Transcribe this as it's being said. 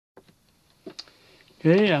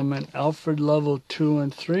Okay, I'm in Alfred level 2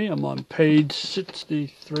 and 3. I'm on page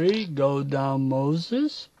 63, Go Down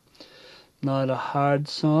Moses. Not a hard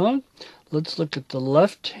song. Let's look at the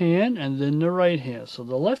left hand and then the right hand. So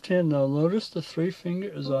the left hand, now notice the 3 finger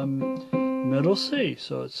is on middle C.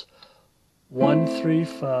 So it's 1, 3,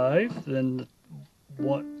 5, then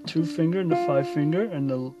the 2 finger and the 5 finger, and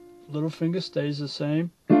the little finger stays the same.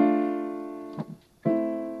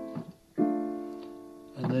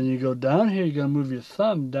 And then you go down here, you're going to move your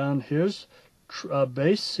thumb down. Here's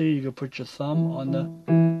bass C. You're going to put your thumb on the...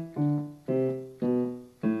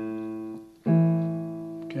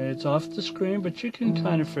 Okay, it's off the screen, but you can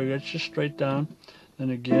kind of figure it's just straight down.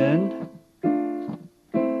 Then again.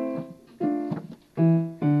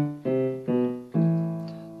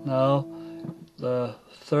 Now, the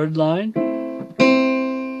third line.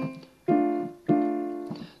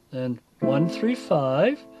 Then 1, 3,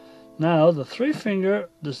 5. Now the 3 finger,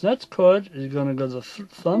 this next chord is going to go, the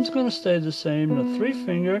thumb's going to stay the same, the 3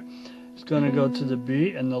 finger is going to go to the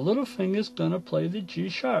B, and the little finger is going to play the G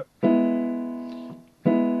sharp. Then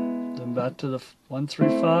back to the 1, 3,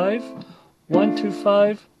 5, 1, 2,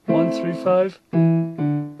 5, 1, 3, 5.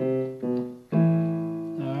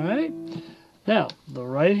 Alright, now the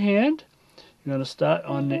right hand, you're going to start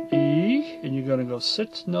on the E, and you're going to go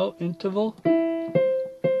 6 note interval.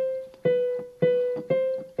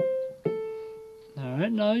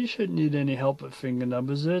 Alright, now you shouldn't need any help with finger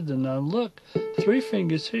numbers there. Then now look, 3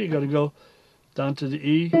 fingers here, you got to go down to the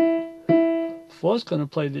E. 4 is going to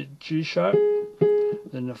play the G sharp.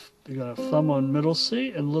 Then you're going to thumb on middle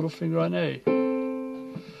C and little finger on A.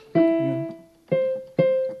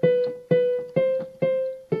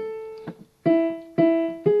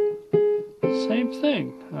 Same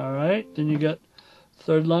thing, alright. Then you got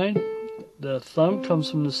third line, the thumb comes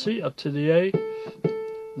from the C up to the A.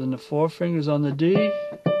 Then the 4 fingers on the D,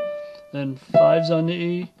 then 5's on the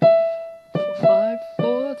E. 5,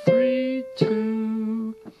 4, 3,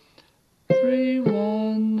 2, 3,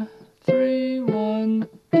 1, 3, 1.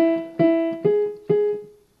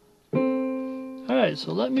 Alright,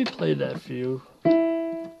 so let me play that for you.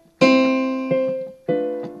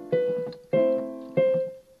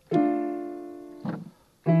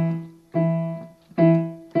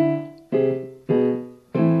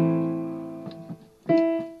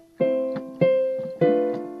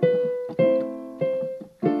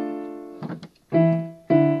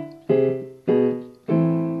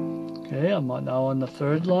 I'm now on the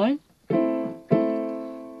third line.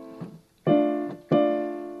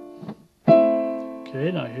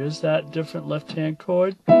 Okay, now here's that different left hand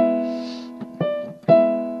chord.